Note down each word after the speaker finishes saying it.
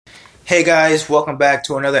Hey guys, welcome back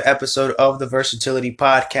to another episode of the Versatility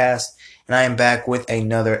Podcast, and I am back with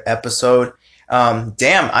another episode.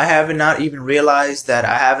 Damn, I haven't not even realized that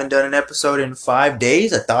I haven't done an episode in 5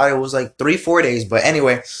 days. I thought it was like 3, 4 days, but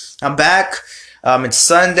anyway, I'm back. It's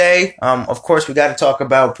Sunday. Of course, we got to talk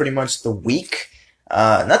about pretty much the week.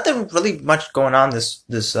 Nothing really much going on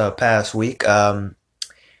this past week.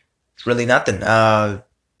 Really nothing.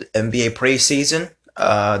 NBA preseason.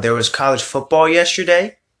 There was college football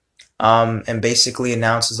yesterday. And basically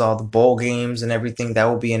announces all the bowl games and everything that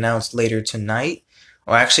will be announced later tonight.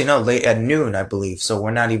 Or actually, no, late at noon, I believe. So we're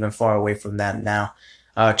not even far away from that now.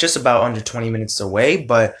 Just about under 20 minutes away.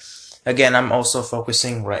 But again, I'm also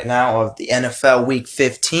focusing right now on the NFL Week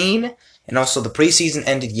 15. And also the preseason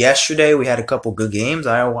ended yesterday. We had a couple good games.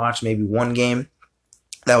 I watched maybe one game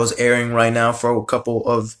that was airing right now for a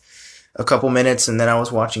couple minutes. And then I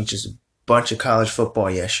was watching just a bunch of college football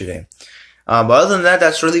yesterday. But other than that,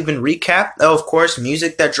 that's really been recapped. Oh, of course,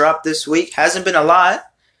 music that dropped this week hasn't been a lot,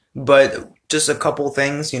 but just a couple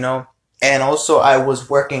things, you know. And also, I was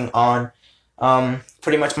working on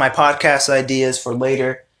pretty much my podcast ideas for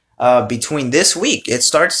later between this week. It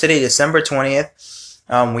starts today, December 20th.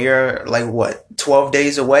 We are like, what, 12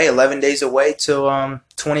 days away, 11 days away till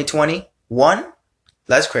 2021?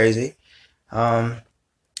 That's crazy. And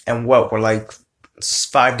what, we're like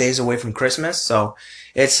 5 days away from Christmas. So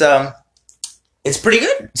it's pretty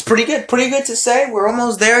good. It's pretty good. Pretty good to say. We're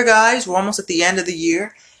almost there, guys. We're almost at the end of the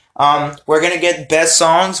year. We're gonna get best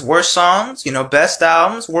songs, worst songs, you know, best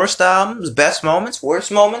albums, worst albums, best moments, worst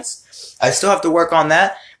moments. I still have to work on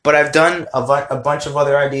that, but I've done a bunch of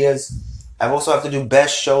other ideas. I also have to do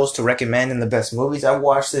best shows to recommend and the best movies I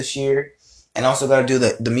watched this year, and also got to do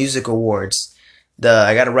the music awards.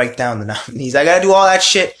 I got to write down the nominees. I got to do all that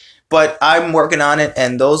shit. But I'm working on it,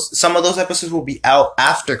 and some of those episodes will be out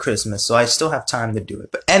after Christmas, so I still have time to do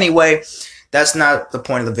it. But anyway, that's not the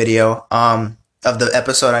point of the video, of the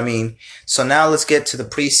episode, I mean. So now let's get to the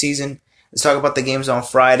preseason. Let's talk about the games on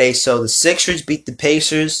Friday. So the Sixers beat the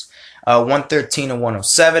Pacers, 113 to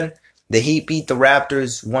 107. The Heat beat the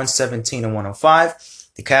Raptors, 117 to 105.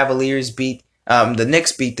 The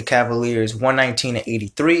Knicks beat the Cavaliers, 119 to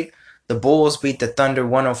 83. The Bulls beat the Thunder,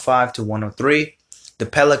 105 to 103. The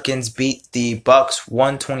Pelicans beat the Bucks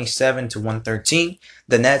 127 to 113.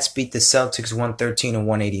 The Nets beat the Celtics 113 to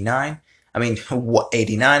 189. I mean, what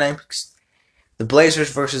 89? The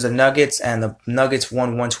Blazers versus the Nuggets, and the Nuggets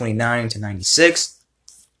won 129 to 96.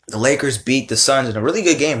 The Lakers beat the Suns in a really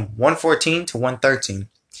good game, 114 to 113.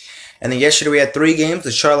 And then yesterday we had 3 games: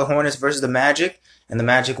 the Charlotte Hornets versus the Magic, and the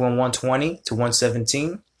Magic won 120 to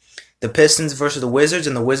 117. The Pistons versus the Wizards,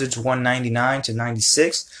 and the Wizards won 99 to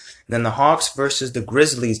 96. Then the Hawks versus the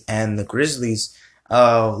Grizzlies, and the Grizzlies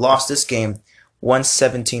lost this game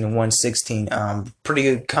 117 and 116. Pretty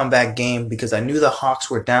good comeback game because I knew the Hawks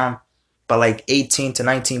were down by like 18 to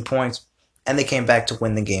 19 points, and they came back to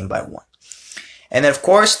win the game by 1. And then, of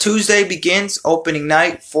course, Tuesday begins opening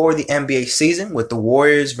night for the NBA season with the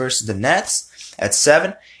Warriors versus the Nets at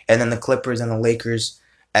 7, and then the Clippers and the Lakers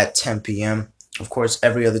at 10 p.m. Of course,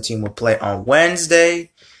 every other team will play on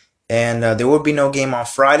Wednesday. And there will be no game on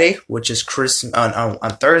Friday, which is on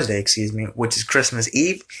Thursday, excuse me, which is Christmas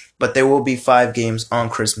Eve. But there will be 5 games on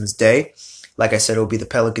Christmas Day. Like I said, it will be the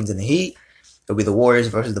Pelicans and the Heat. It will be the Warriors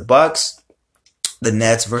versus the Bucks, the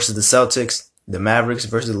Nets versus the Celtics, the Mavericks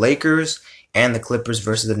versus the Lakers, and the Clippers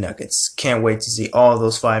versus the Nuggets. Can't wait to see all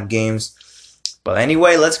those 5 games. But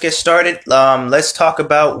anyway, let's get started. Let's talk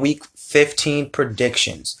about Week 15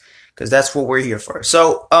 predictions, because that's what we're here for.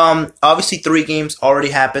 So, obviously 3 games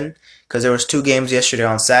already happened because there was 2 games yesterday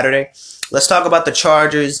on Saturday. Let's talk about the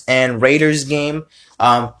Chargers and Raiders game.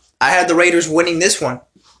 I had the Raiders winning this one,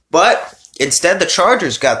 but instead the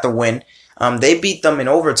Chargers got the win. They beat them in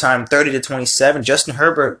overtime, 30 to 27. Justin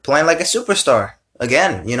Herbert playing like a superstar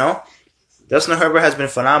again. You know, Justin Herbert has been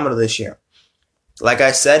phenomenal this year. Like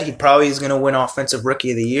I said, he probably is going to win Offensive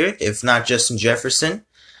Rookie of the Year, if not Justin Jefferson.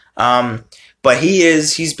 But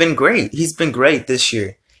he's been great. He's been great this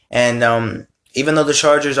year. And even though the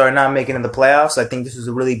Chargers are not making it in the playoffs, I think this is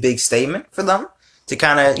a really big statement for them to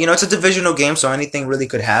kind of, you know, it's a divisional game, so anything really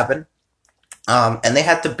could happen. And they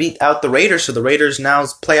had to beat out the Raiders, so the Raiders'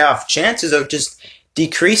 now's playoff chances are just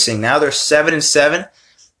decreasing. Now they're 7-7.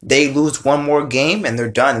 They lose one more game and they're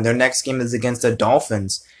done. And their next game is against the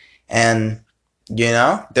Dolphins. And, you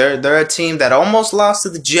know, they're a team that almost lost to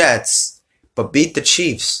the Jets, but beat the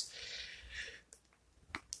Chiefs.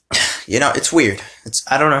 You know, it's weird.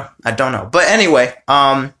 I don't know. But anyway,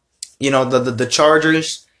 you know, the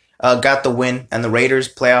Chargers got the win, and the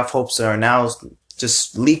Raiders' playoff hopes are now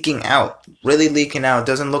just leaking out, really leaking out.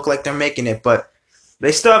 Doesn't look like they're making it, but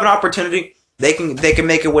they still have an opportunity. They can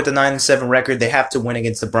make it with a 9-7 record. They have to win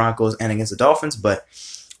against the Broncos and against the Dolphins, but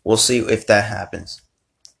we'll see if that happens.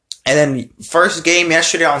 And then first game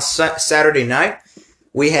yesterday on Saturday night,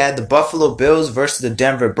 we had the Buffalo Bills versus the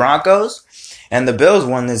Denver Broncos, and the Bills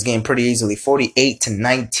won this game pretty easily,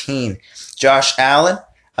 48-19. Josh Allen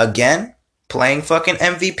again playing fucking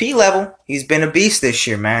MVP level. He's been a beast this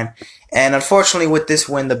year, man. And unfortunately, with this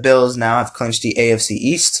win, the Bills now have clinched the AFC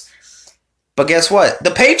East. But guess what?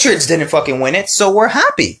 The Patriots didn't fucking win it, so we're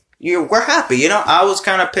happy. We're happy. I was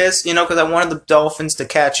kind of pissed, because I wanted the Dolphins to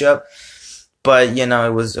catch up. But,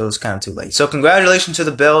 it was kind of too late. So congratulations to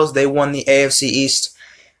the Bills. They won the AFC East.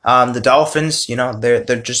 The Dolphins,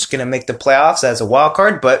 they're just going to make the playoffs as a wild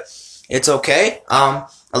card, but it's okay. At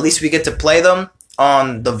least we get to play them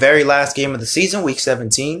on the very last game of the season, Week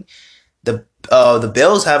 17. The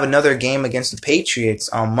Bills have another game against the Patriots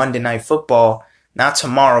on Monday Night Football. Not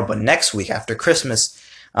tomorrow, but next week after Christmas.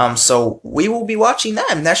 So we will be watching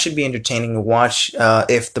that, and that should be entertaining to watch.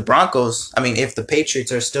 If the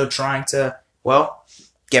Patriots are still trying to,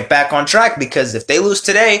 get back on track, because if they lose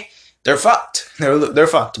today, they're fucked. They're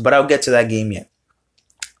fucked. But I'll get to that game yet.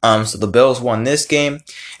 So the Bills won this game,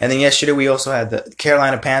 and then yesterday we also had the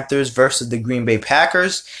Carolina Panthers versus the Green Bay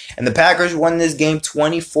Packers, and the Packers won this game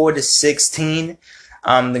 24-16.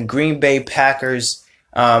 The Green Bay Packers.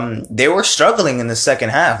 They were struggling in the second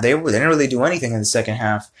half. They didn't really do anything in the second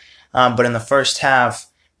half. But in the first half,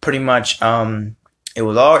 pretty much, it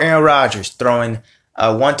was all Aaron Rodgers throwing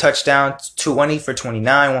one touchdown, 20 for 29,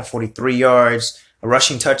 143 yards, a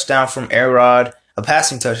rushing touchdown from A-Rod, a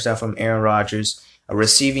passing touchdown from Aaron Rodgers, a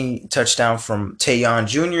receiving touchdown from Tayon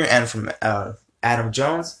Jr. and from Aaron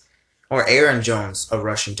Jones, a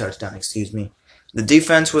rushing touchdown, excuse me. The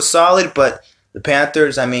defense was solid, but the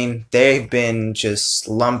Panthers, they've been just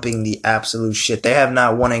lumping the absolute shit. They have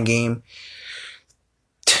not won a game.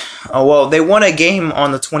 They won a game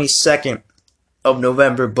on the 22nd of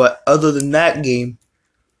November, but other than that game,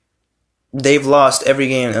 they've lost every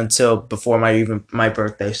game until before my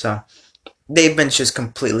birthday. So they've been just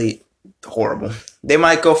completely horrible. They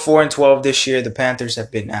might go 4-12 this year. The Panthers have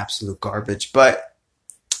been absolute garbage, but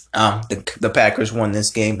the Packers won this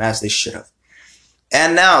game as they should have.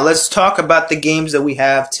 And now let's talk about the games that we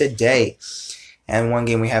have today and one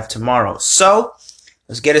game we have tomorrow. So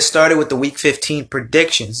let's get it started with the Week 15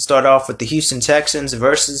 predictions. Start off with the Houston Texans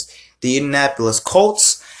versus the Indianapolis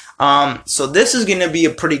Colts. So this is going to be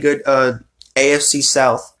a pretty good AFC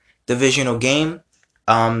South divisional game.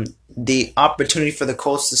 The opportunity for the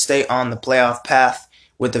Colts to stay on the playoff path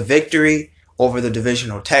with a victory over the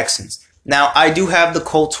divisional Texans. Now, I do have the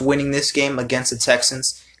Colts winning this game against the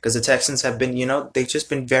Texans, because the Texans have been, they've just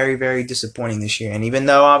been very, very disappointing this year. And even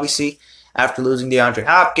though, obviously, after losing DeAndre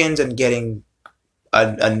Hopkins and getting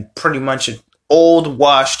a pretty much an old,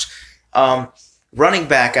 washed running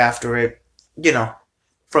back after it,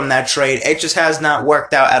 from that trade, it just has not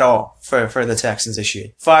worked out at all for the Texans this year.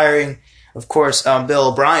 Firing, of course, Bill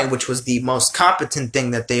O'Brien, which was the most competent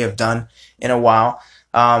thing that they have done in a while.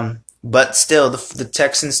 But still, the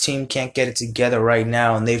Texans team can't get it together right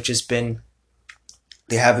now, and they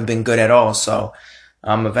haven't been good at all. So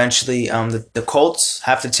eventually the Colts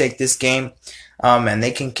have to take this game, and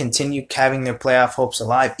they can continue having their playoff hopes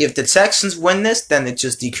alive. If the Texans win this, then it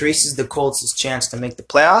just decreases the Colts' chance to make the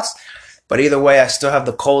playoffs. But either way, I still have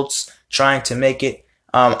the Colts trying to make it.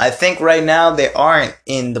 I think right now they aren't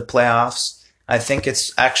in the playoffs. I think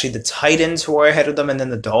it's actually the Titans who are ahead of them, and then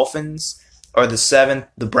the Dolphins, or the 7th,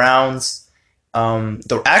 the Browns.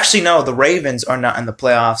 The Ravens are not in the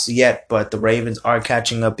playoffs yet, but the Ravens are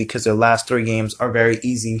catching up because their last 3 games are very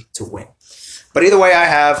easy to win. But either way, I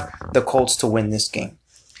have the Colts to win this game.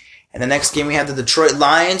 And the next game, we have the Detroit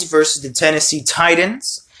Lions versus the Tennessee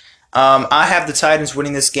Titans. I have the Titans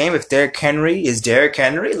winning this game. If Derrick Henry is Derrick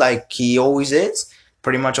Henry, like he always is,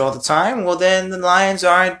 pretty much all the time, well, then the Lions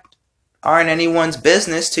aren't anyone's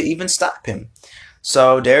business to even stop him.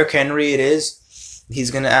 So Derrick Henry, it is.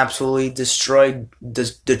 He's going to absolutely destroy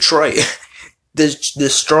Detroit.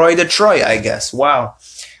 Destroy Detroit, I guess. Wow.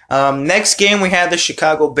 Next game, we have the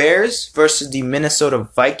Chicago Bears versus the Minnesota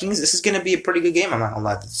Vikings. This is going to be a pretty good game, I'm not going to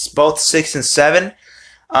lie. It's both 6 and 7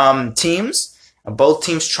 teams. Both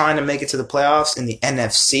teams trying to make it to the playoffs in the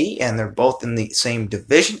NFC, and they're both in the same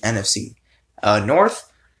division, NFC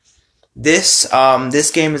North. This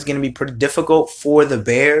game is going to be pretty difficult for the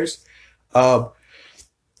Bears.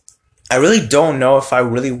 I really don't know if I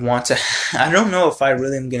really want to. I don't know if I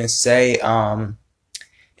really am going to say if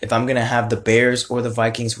I'm going to have the Bears or the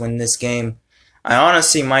Vikings win this game. I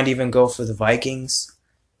honestly might even go for the Vikings.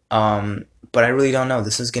 but I really don't know.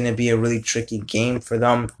 This is going to be a really tricky game for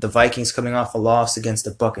them. The Vikings coming off a loss against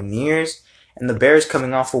the Buccaneers, and the Bears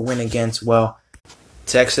coming off a win against, well,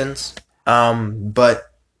 Texans.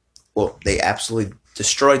 But, well, they absolutely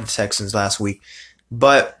destroyed the Texans last week.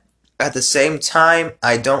 But at the same time,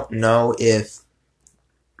 I don't know if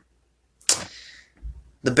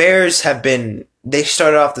the Bears they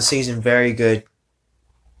started off the season very good.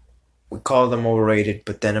 We call them overrated,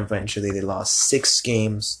 but then eventually they lost 6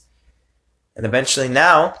 games. And eventually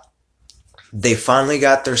now, they finally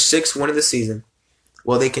got their 6th win of the season.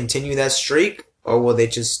 Will they continue that streak, or will they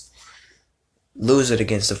just lose it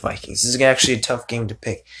against the Vikings? This is actually a tough game to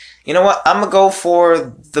pick. You know what? I'm going to go for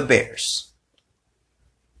the Bears.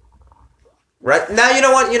 Right now, you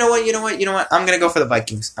know what? I'm going to go for the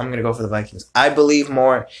Vikings. I believe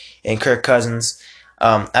more in Kirk Cousins.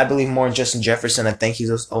 I believe more in Justin Jefferson. I think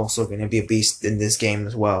he's also going to be a beast in this game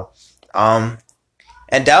as well. And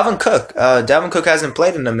Dalvin Cook. Dalvin Cook hasn't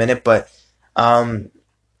played in a minute, but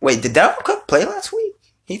wait, did Dalvin Cook play last week?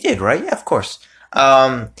 He did, right? Yeah, of course.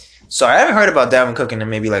 Sorry, I haven't heard about Dalvin Cook in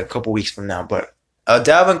maybe like a couple weeks from now, but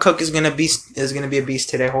Dalvin Cook is going to be a beast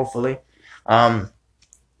today, hopefully.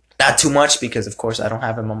 Not too much because, of course, I don't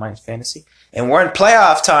have him on my fantasy. And we're in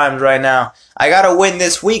playoff times right now. I got to win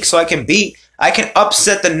this week so I can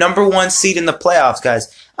upset the number 1 seed in the playoffs,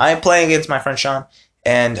 guys. I am playing against my friend Sean,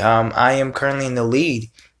 and I am currently in the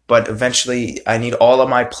lead. But eventually, I need all of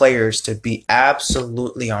my players to be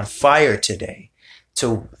absolutely on fire today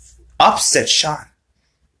to upset Sean.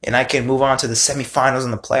 And I can move on to the semifinals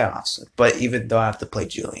and the playoffs. But even though I have to play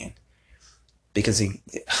Julian. Because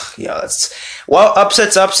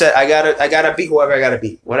upset's upset. I gotta beat whoever I gotta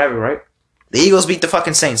beat. Whatever, right? The Eagles beat the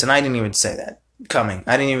fucking Saints, and I didn't even say that coming.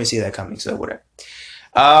 I didn't even see that coming, so whatever.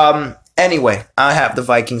 Anyway, I have the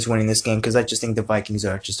Vikings winning this game because I just think the Vikings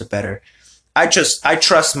are just a better. I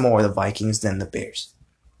trust more the Vikings than the Bears.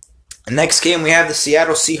 The next game we have the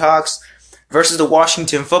Seattle Seahawks versus the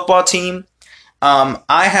Washington Football Team.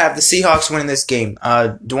 I have the Seahawks winning this game.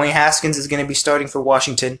 Dwayne Haskins is going to be starting for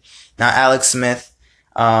Washington, not Alex Smith,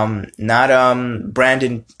 not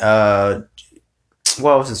Brandon.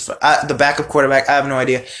 What was his? The backup quarterback. I have no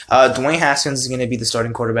idea. Dwayne Haskins is going to be the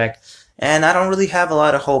starting quarterback, and I don't really have a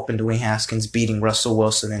lot of hope in Dwayne Haskins beating Russell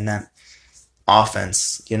Wilson in that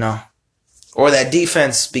offense, or that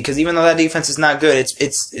defense. Because even though that defense is not good,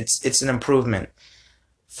 it's an improvement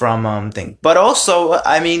from thing. But also,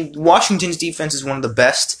 I mean, Washington's defense is one of the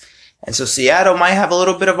best, and so Seattle might have a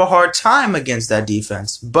little bit of a hard time against that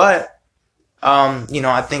defense. But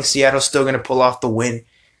I think Seattle's still going to pull off the win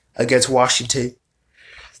against Washington.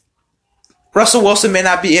 Russell Wilson may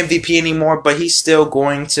not be MVP anymore, but he's still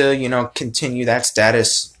going to, continue that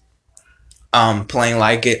status, playing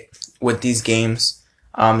like it with these games,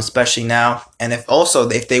 especially now. And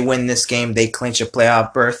if they win this game, they clinch a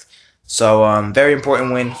playoff berth. So, very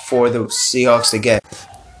important win for the Seahawks to get.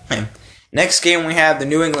 Next game, we have the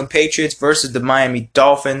New England Patriots versus the Miami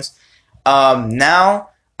Dolphins. Now,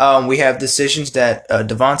 we have decisions that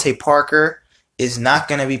Devontae Parker is not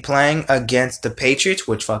going to be playing against the Patriots,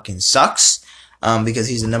 which fucking sucks, because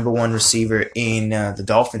he's the number 1 receiver in the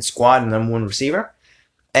Dolphins squad, and number 1 receiver.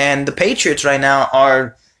 And the Patriots right now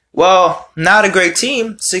are, well, not a great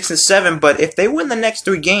team, 6-7, but if they win the next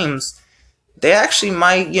 3 games, they actually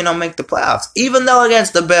might, make the playoffs. Even though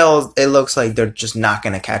against the Bills, it looks like they're just not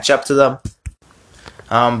going to catch up to them.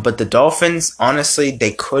 But the Dolphins, honestly,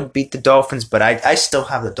 they could beat the Dolphins, but I still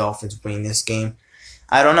have the Dolphins winning this game.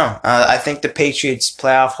 I don't know. I think the Patriots'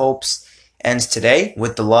 playoff hopes ends today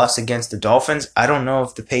with the loss against the Dolphins. I don't know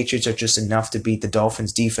if the Patriots are just enough to beat the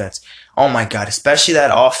Dolphins' defense. Oh my God, especially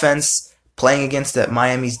that offense playing against that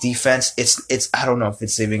Miami's defense. It's I don't know if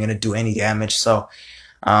it's even going to do any damage. So,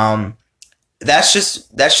 that's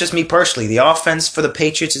just me personally. The offense for the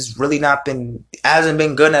Patriots hasn't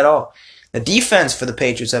been good at all. The defense for the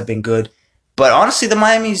Patriots have been good. But honestly, the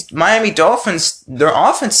Miami Dolphins, their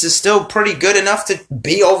offense is still pretty good enough to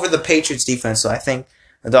be over the Patriots defense. So I think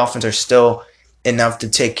the Dolphins are still enough to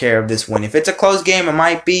take care of this win. If it's a close game, it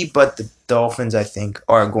might be, but the Dolphins, I think,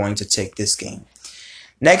 are going to take this game.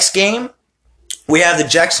 Next game, we have the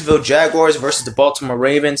Jacksonville Jaguars versus the Baltimore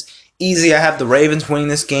Ravens. Easy, I have the Ravens winning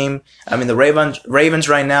this game. I mean, the Ravens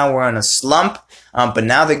right now were on a slump, but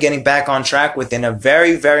now they're getting back on track within a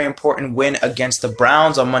very, very important win against the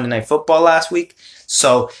Browns on Monday Night Football last week.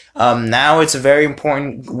 So now it's a very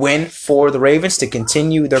important win for the Ravens to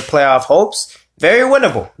continue their playoff hopes. Very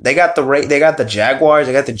winnable. They got the Jaguars,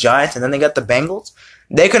 they got the Giants, and then they got the Bengals.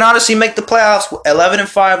 They can honestly make the playoffs.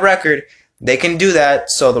 11-5 record. They can do that.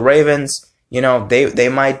 So the Ravens, they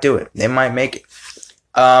might do it. They might make it.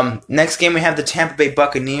 Next game, we have the Tampa Bay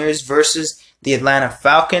Buccaneers versus the Atlanta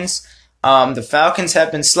Falcons. The Falcons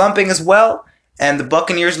have been slumping as well, and the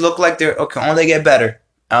Buccaneers look like they're can only get better.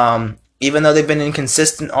 Even though they've been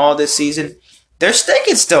inconsistent all this season, they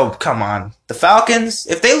can still come on. The Falcons,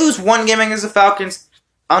 if they lose one game against the Falcons,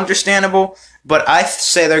 understandable. But I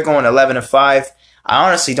say they're going 11-5. I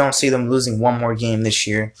honestly don't see them losing one more game this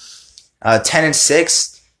year.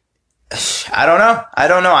 10-6. I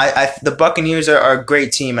don't know. The Buccaneers are a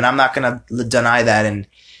great team, and I'm not gonna deny that. And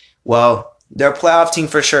well, they're a playoff team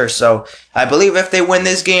for sure. So I believe if they win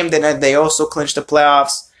this game, then they also clinch the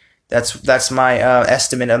playoffs. That's my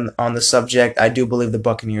estimate on the subject. I do believe the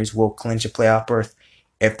Buccaneers will clinch a playoff berth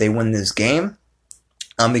if they win this game.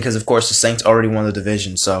 Because of course the Saints already won the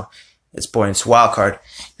division, so it's points wild card.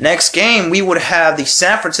 Next game, we would have the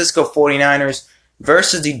San Francisco 49ers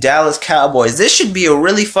versus the Dallas Cowboys. This should be a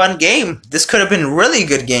really fun game. This could have been a really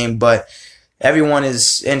good game, but everyone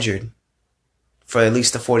is injured. For at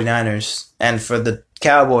least the 49ers. And for the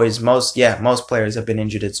Cowboys, most players have been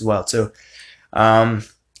injured as well, too.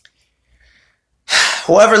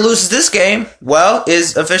 Whoever loses this game, well,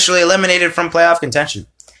 is officially eliminated from playoff contention.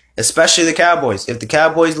 Especially the Cowboys. If the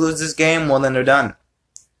Cowboys lose this game, well, then they're done.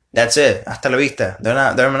 That's it. Hasta la vista. They're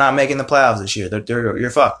not making the playoffs this year. You're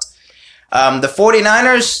fucked. The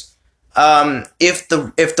 49ers, if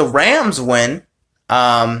the Rams win,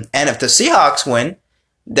 and if the Seahawks win,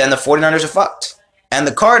 then the 49ers are fucked. And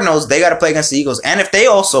the Cardinals, they got to play against the Eagles. And if they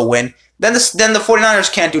also win, then the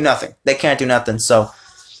 49ers can't do nothing. They can't do nothing. So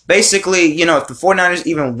basically, if the 49ers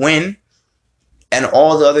even win, and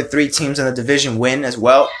all the other three teams in the division win as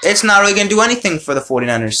well, it's not really going to do anything for the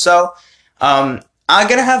 49ers. So I'm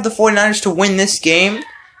going to have the 49ers to win this game.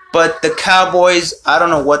 But the Cowboys, I don't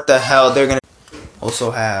know what the hell they're going to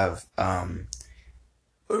also have.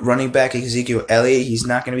 Running back Ezekiel Elliott, he's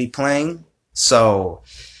not going to be playing. So,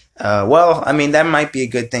 that might be a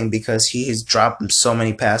good thing because he has dropped so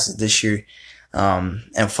many passes this year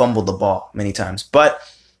and fumbled the ball many times. But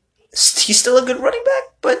he's still a good running back.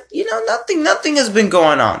 But, nothing has been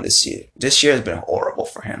going on this year. This year has been horrible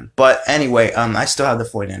for him. But anyway, I still have the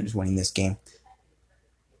 49ers winning this game.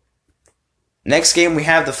 Next game, we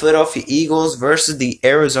have the Philadelphia Eagles versus the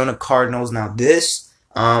Arizona Cardinals. Now, this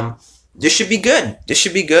should be good. This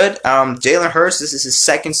should be good. Jalen Hurts, this is his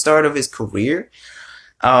second start of his career.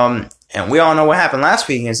 And we all know what happened last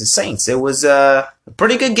week against the Saints. It was a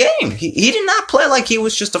pretty good game. He did not play like he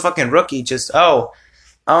was just a fucking rookie. Just, no.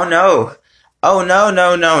 No.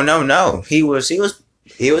 He was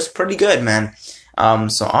pretty good, man.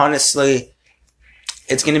 So honestly,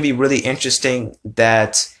 it's going to be really interesting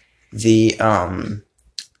that the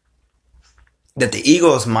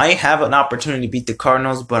Eagles might have an opportunity to beat the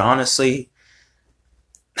Cardinals, but honestly,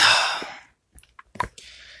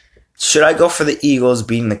 should I go for the Eagles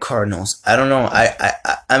beating the Cardinals? I don't know.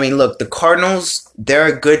 I mean, look, the Cardinals, they're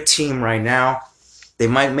a good team right now. They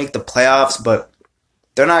might make the playoffs, but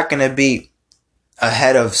they're not going to be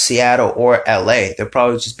ahead of Seattle or LA. They'll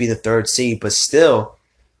probably just be the third seed, but still,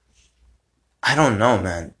 I don't know,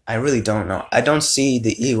 man. I really don't know. I don't see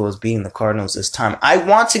the Eagles beating the Cardinals this time. I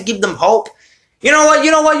want to give them hope. You know what?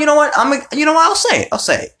 I'll say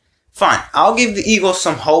it. Fine. I'll give the Eagles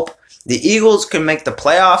some hope. The Eagles can make the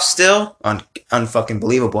playoffs still. Unfucking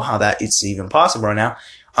believable how that is even possible right now.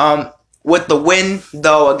 With the win,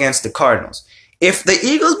 though, against the Cardinals. If the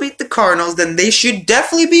Eagles beat the Cardinals, then they should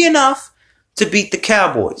definitely be enough to beat the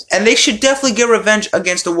Cowboys. And they should definitely get revenge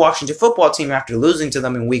against the Washington football team after losing to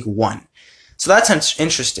them in Week 1. So that's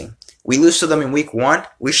interesting. We lose to them in Week 1.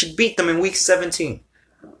 We should beat them in Week 17.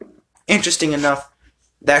 Interesting enough,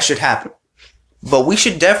 that should happen. But we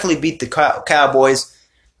should definitely beat the Cowboys.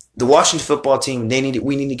 The Washington football team,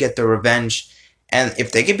 we need to get their revenge. And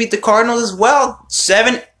if they can beat the Cardinals as well,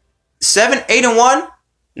 7-8-1,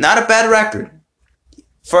 not a bad record.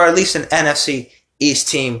 For at least an NFC East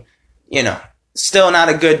team, still not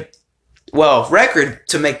a good, record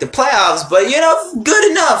to make the playoffs, but,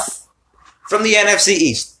 good enough. From the NFC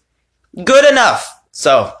East. Good enough.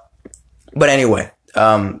 So, but anyway,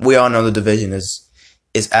 we all know the division is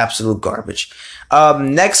absolute garbage.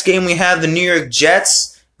 Next game, we have the New York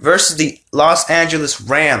Jets versus the Los Angeles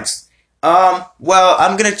Rams. I'm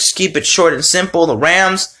going to just keep it short and simple. The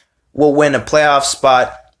Rams will win a playoff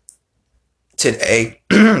spot today.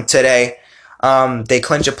 They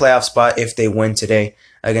clinch a playoff spot if they win today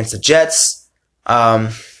against the Jets.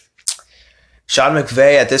 Sean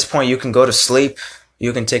McVay, at this point, you can go to sleep.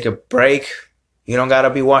 You can take a break. You don't got to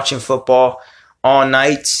be watching football all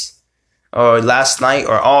night or last night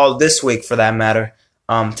or all this week for that matter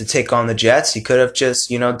to take on the Jets. You could have just,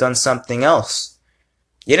 done something else.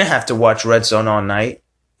 You didn't have to watch Red Zone all night.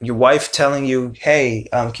 your wife telling you, "Hey,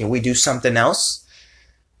 can we do something else?"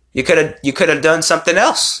 You could have done something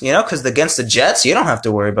else, because against the Jets, you don't have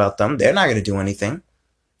to worry about them. They're not gonna do anything.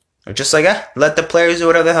 Or just like, let the players do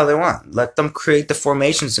whatever the hell they want. Let them create the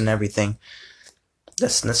formations and everything.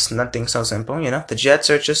 That's nothing so simple, The Jets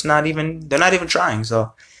are just they're not even trying.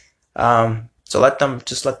 So let them,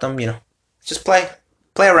 just play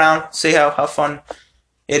around, see how fun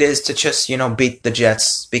it is to just, beat the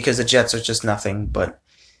Jets, because the Jets are just nothing but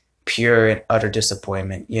pure and utter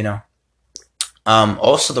disappointment.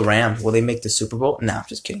 Also the Rams, will they make the Super Bowl? No, I'm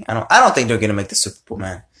just kidding. I don't think they're gonna make the Super Bowl,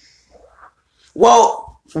 man.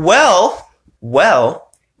 Well,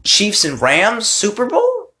 Chiefs and Rams Super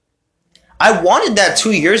Bowl? I wanted that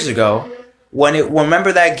 2 years ago.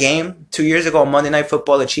 Remember that game 2 years ago on Monday Night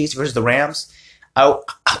Football, the Chiefs versus the Rams?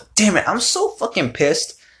 Damn it, I'm so fucking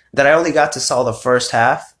pissed that I only got to saw the first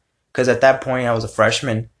half, because at that point I was a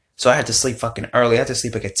freshman, so I had to sleep fucking early. I had to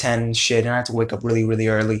sleep like at 10 and shit, and I had to wake up really, really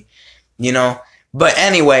early, But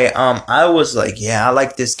anyway, I was like, yeah, I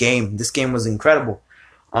like this game. This game was incredible.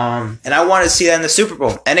 And I wanted to see that in the Super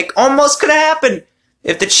Bowl. And it almost could have happened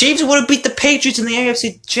if the Chiefs would have beat the Patriots in the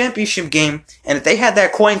AFC Championship game, and if they had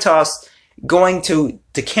that coin toss going to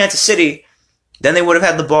Kansas City, then they would have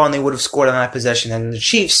had the ball and they would have scored on that possession, and the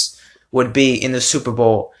Chiefs would be in the Super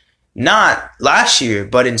Bowl, not last year,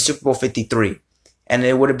 but in Super Bowl 53. And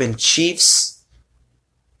it would have been Chiefs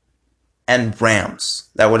and Rams.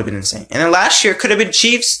 That would have been insane. And then last year, it could have been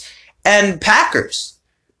Chiefs and Packers.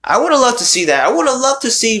 I would have loved to see that. I would have loved to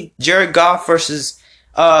see Jared Goff versus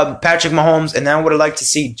Patrick Mahomes, and then I would have liked to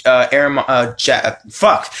see Patrick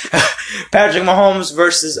Mahomes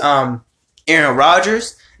versus Aaron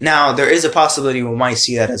Rodgers. Now, there is a possibility we might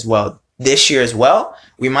see that as well this year as well.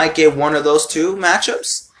 We might get one of those two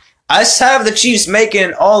matchups. I just have the Chiefs making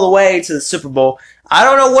it all the way to the Super Bowl. I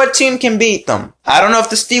don't know what team can beat them. I don't know if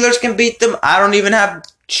the Steelers can beat them. I don't even have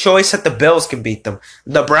choice that the Bills can beat them.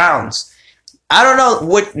 The Browns. I don't know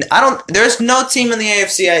there's no team in the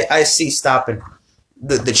AFC I see stopping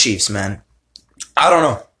the Chiefs, man. I don't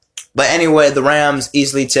know. But anyway, the Rams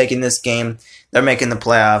easily taking this game. They're making the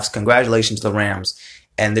playoffs. Congratulations to the Rams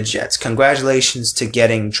and the Jets. Congratulations to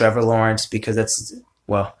getting Trevor Lawrence, because that's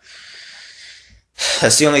the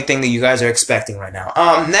only thing that you guys are expecting right now.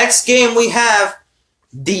 Next game we have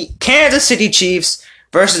the Kansas City Chiefs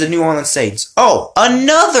versus the New Orleans Saints. Oh,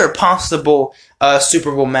 another possible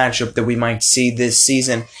Super Bowl matchup that we might see this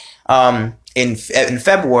season in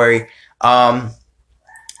February.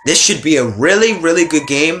 This should be a really, really good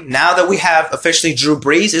game. Now that we have officially Drew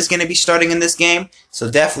Brees is going to be starting in this game. So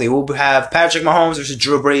definitely we'll have Patrick Mahomes versus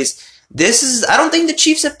Drew Brees. I don't think the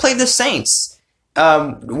Chiefs have played the Saints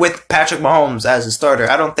with Patrick Mahomes as a starter.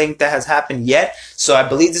 I don't think that has happened yet. So I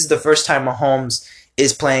believe this is the first time Mahomes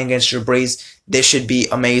is playing against Drew Brees. This should be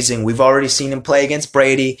amazing. We've already seen him play against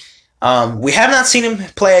Brady. We have not seen him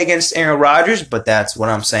play against Aaron Rodgers, but that's what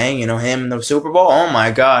I'm saying. Him in the Super Bowl. Oh my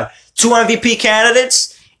God. 2 MVP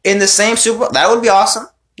candidates in the same Super Bowl. That would be awesome.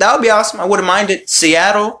 That would be awesome. I wouldn't mind it.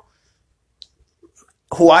 Seattle,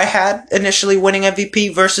 who I had initially winning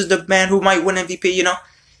MVP, versus the man who might win MVP,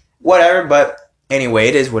 whatever. But anyway,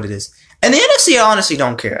 it is what it is. And the NFC, I honestly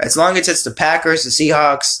don't care. As long as it's the Packers, the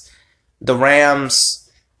Seahawks, the Rams,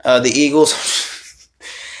 the Eagles.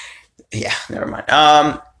 Yeah, never mind.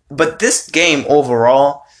 But this game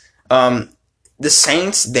overall, the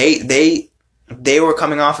Saints, they were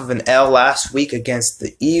coming off of an L last week against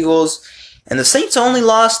the Eagles, and the Saints only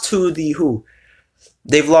lost to the who?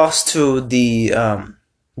 They've lost to the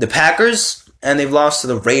Packers, and they've lost to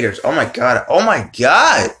the Raiders. Oh my God! Oh my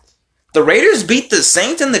God! The Raiders beat the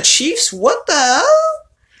Saints and the Chiefs. What the hell?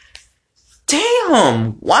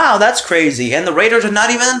 Damn! Wow, that's crazy. And the Raiders are not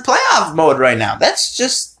even in playoff mode right now. That's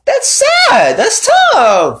sad. That's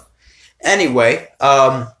tough. Anyway,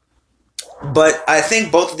 but I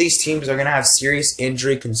think both of these teams are going to have serious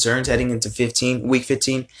injury concerns heading into week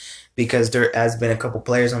 15, because there has been a couple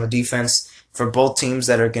players on the defense for both teams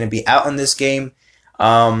that are going to be out in this game.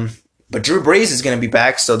 But Drew Brees is going to be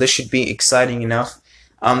back, so this should be exciting enough.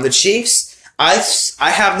 The Chiefs, I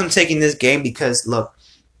have them taking this game because, look,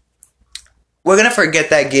 we're going to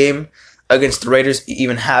forget that game against the Raiders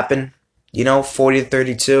even happened.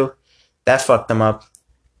 40-32. That fucked them up.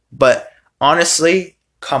 But honestly,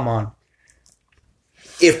 come on.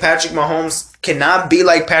 If Patrick Mahomes cannot be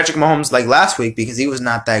like Patrick Mahomes like last week, because he was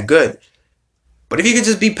not that good, but if he could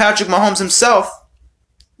just beat Patrick Mahomes himself,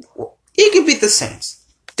 he can beat the Saints.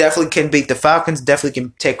 Definitely can beat the Falcons. Definitely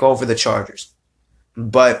can take over the Chargers.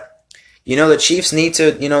 But, the Chiefs need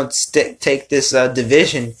to, take this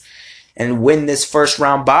division and win this first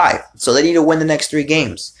round bye. So they need to win the next 3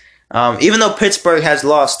 games. Even though Pittsburgh has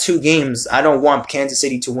lost 2 games, I don't want Kansas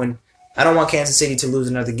City to win. I don't want Kansas City to lose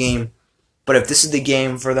another game. But if this is the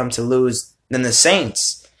game for them to lose, then the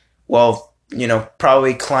Saints, well,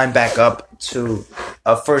 probably climb back up to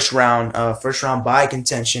a first round bye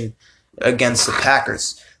contention against the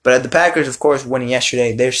Packers. But the Packers, of course, winning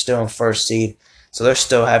yesterday, they're still in first seed, so they're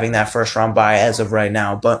still having that first round bye as of right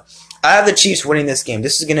now. But I have the Chiefs winning this game.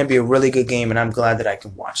 This is going to be a really good game, and I'm glad that I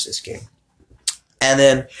can watch this game. And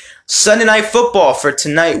then Sunday Night Football for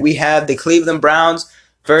tonight, we have the Cleveland Browns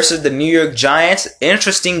versus the New York Giants.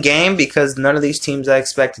 Interesting game because none of these teams I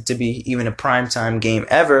expected to be even a primetime game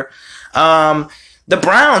ever. The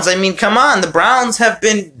Browns, I mean, come on. The Browns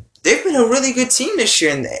they've been a really good team this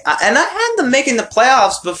year. And I had them making the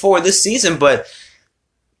playoffs before this season, but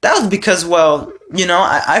that was because, well,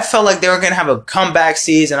 I felt like they were going to have a comeback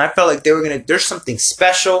season. I felt like there's something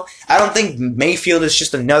special. I don't think Mayfield is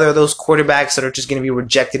just another of those quarterbacks that are just going to be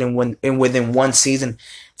rejected within one season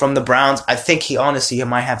from the Browns. I think he honestly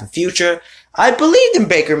might have a future. I believed in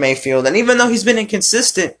Baker Mayfield, and even though he's been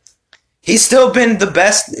inconsistent, he's still been the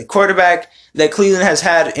best quarterback that Cleveland has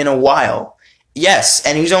had in a while. Yes,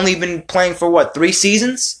 and he's only been playing for, 3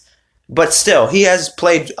 seasons? But still, he has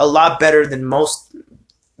played a lot better than most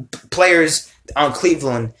players on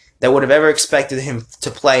Cleveland that would have ever expected him to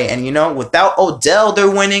play. And, without Odell, they're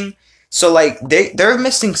winning. So, they're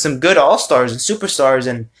missing some good all-stars and superstars.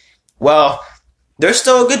 And, well, they're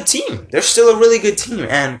still a good team. They're still a really good team.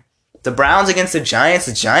 And the Browns against the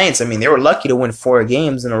Giants, I mean, they were lucky to win 4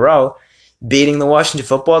 games in a row. Beating the Washington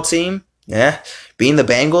football team, yeah. Beating the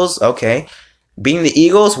Bengals, okay. Beating the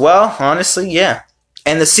Eagles, well, honestly, yeah.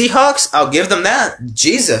 And the Seahawks, I'll give them that.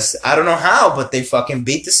 Jesus, I don't know how, but they fucking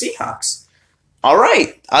beat the Seahawks. All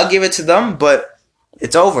right, I'll give it to them, but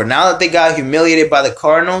it's over. Now that they got humiliated by the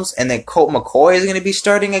Cardinals and that Colt McCoy is going to be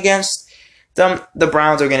starting against them, the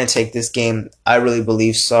Browns are going to take this game. I really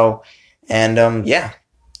believe so. And, yeah,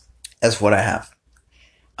 that's what I have.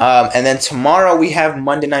 And then tomorrow we have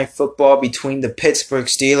Monday Night Football between the Pittsburgh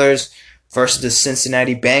Steelers versus the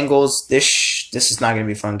Cincinnati Bengals. This is not going to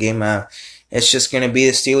be a fun game. It's just going to be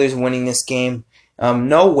the Steelers winning this game.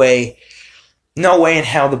 No way in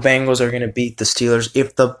hell the Bengals are going to beat the Steelers.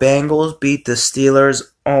 If the Bengals beat the Steelers,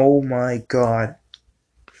 oh my God.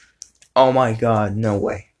 Oh my God, no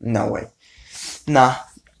way. Nah.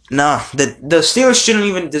 The Steelers shouldn't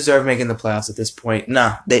even deserve making the playoffs at this point.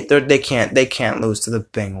 Nah, they can't lose to the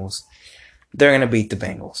Bengals. They're going to beat the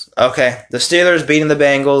Bengals. Okay, the Steelers beating the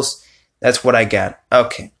Bengals. That's what I got.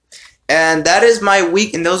 Okay. And that is my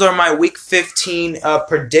week, and those are my week 15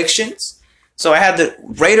 predictions. So I had the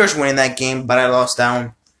Raiders winning that game, but I lost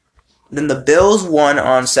down. Then the Bills won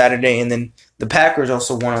on Saturday, and then the Packers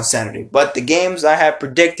also won on Saturday. But the games I have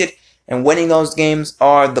predicted and winning those games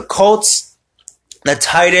are the Colts, the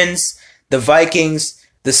Titans, the Vikings,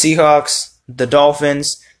 the Seahawks, the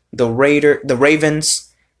Dolphins, the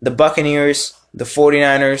Ravens, the Buccaneers, the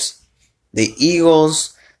 49ers, the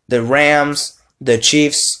Eagles, the Rams, the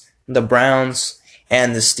Chiefs, the Browns,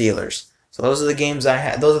 and the Steelers. So those are the games I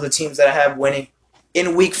had. Those are the teams that I have winning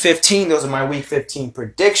in Week 15. Those are my Week 15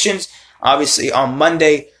 predictions. Obviously, on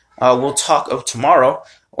Monday, we'll talk of tomorrow,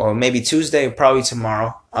 or maybe Tuesday, or probably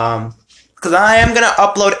tomorrow. Because I am going to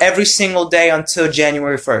upload every single day until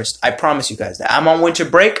January 1st. I promise you guys that. I'm on winter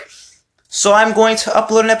break, so I'm going to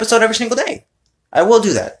upload an episode every single day. I will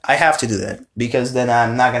do that. I have to do that, because then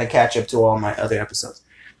I'm not going to catch up to all my other episodes.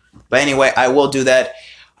 But anyway, I will do that.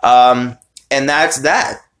 And that's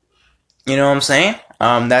that. You know what I'm saying?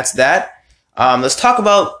 That's that. Let's talk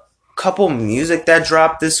about a couple music that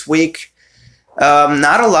dropped this week.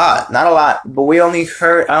 Not a lot, but I only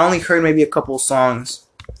heard maybe a couple songs.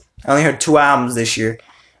 I only heard 2 albums this year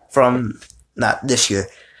not this year,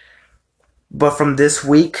 but from this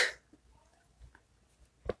week.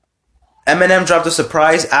 Eminem dropped a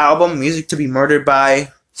surprise album, Music to be Murdered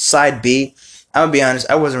By, Side B. I'm gonna be honest,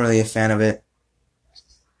 I wasn't really a fan of it.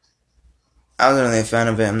 I'm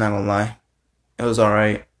not gonna lie. It was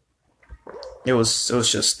alright. It was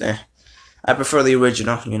just I prefer the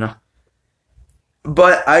original,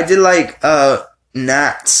 But I did like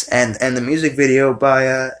Nats and the music video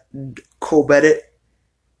by Cole Bennett.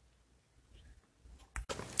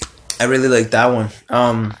 I really liked that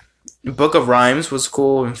one. Book of Rhymes was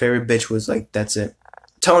cool, and Favorite Bitch was that's it.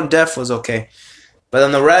 Tone Deaf was okay. But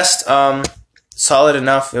then the rest, solid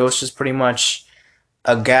enough. It was just pretty much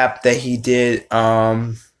a gap that he did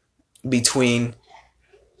between,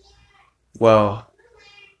 by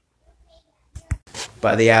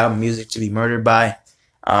the album Music to be Murdered By.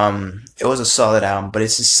 It was a solid album, but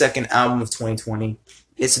it's his second album of 2020.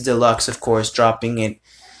 It's a deluxe, of course, dropping it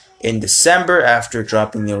in December after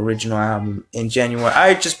dropping the original album in January.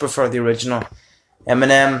 I just prefer the original.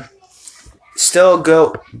 Eminem, still a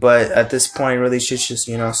GOAT, but at this point, really should just,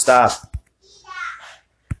 stop.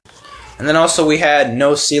 And then also we had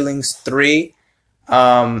No Ceilings 3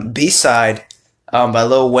 B-side by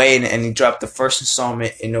Lil Wayne, and he dropped the first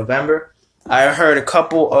installment in November. I heard a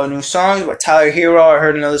couple of new songs by Tyler Hero. I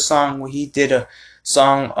heard another song where he did a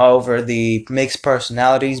song over the Mixed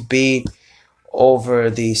Personalities beat,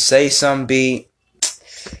 over the Say Some beat.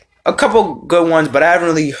 A couple good ones, but I haven't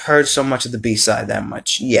really heard so much of the B-side that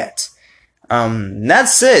much yet.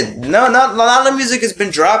 That's it. No, not a lot of music has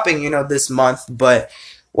been dropping, this month, but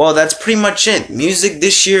well, that's pretty much it. Music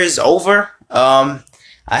this year is over. I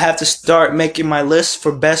have to start making my list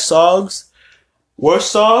for best songs,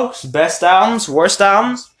 worst songs, best albums, worst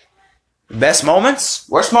albums, best moments,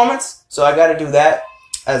 worst moments. So I got to do that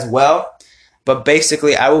as well. But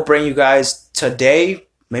basically, I will bring you guys today,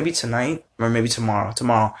 maybe tonight, or maybe tomorrow.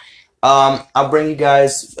 I'll bring you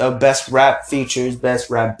guys best rap features, best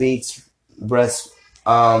rap beats, best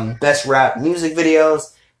rap music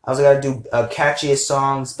videos. I also got to do catchiest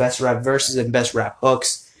songs, best rap verses, and best rap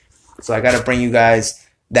hooks. So I got to bring you guys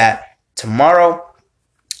that tomorrow.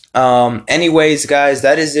 Anyways, guys,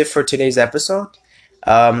 that is it for today's episode.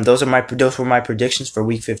 Those were my predictions for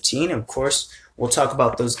Week 15. Of course, we'll talk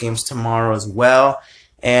about those games tomorrow as well.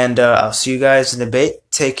 And I'll see you guys in a bit.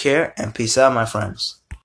 Take care and peace out, my friends.